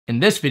In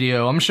this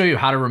video, I'm gonna show you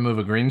how to remove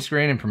a green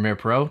screen in Premiere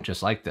Pro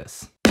just like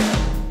this.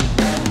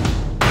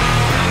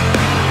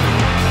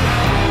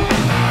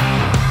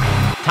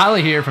 Tyler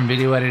here from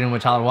Video Editing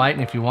with Tyler White,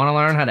 and if you want to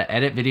learn how to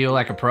edit video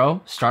like a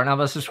pro, start now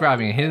by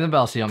subscribing and hitting the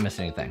bell so you don't miss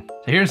anything.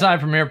 So here inside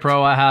Premiere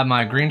Pro, I have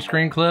my green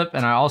screen clip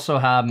and I also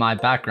have my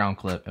background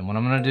clip. And what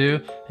I'm gonna do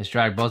is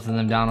drag both of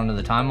them down onto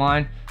the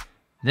timeline.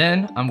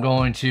 Then I'm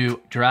going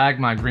to drag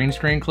my green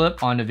screen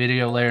clip onto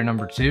video layer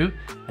number 2,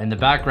 and the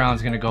background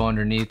is gonna go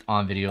underneath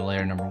on video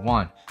layer number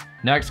 1.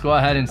 Next, go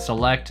ahead and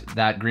select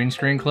that green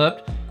screen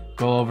clip,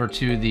 go over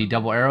to the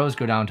double arrows,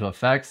 go down to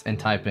effects and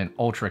type in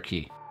Ultra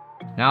key.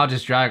 Now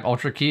just drag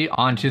Ultra key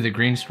onto the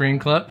green screen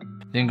clip,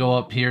 then go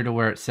up here to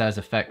where it says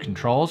effect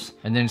controls,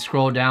 and then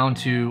scroll down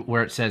to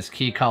where it says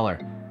key color.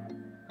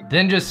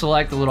 Then just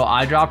select the little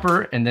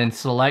eyedropper and then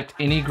select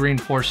any green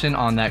portion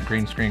on that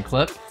green screen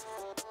clip.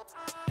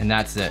 And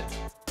that's it.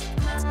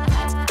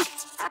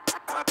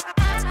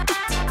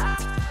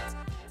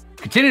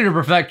 Continue to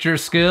perfect your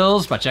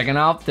skills by checking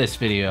out this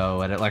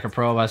video. Edit like a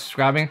pro by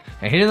subscribing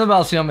and hitting the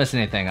bell so you don't miss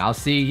anything. I'll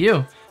see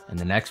you in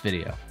the next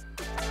video.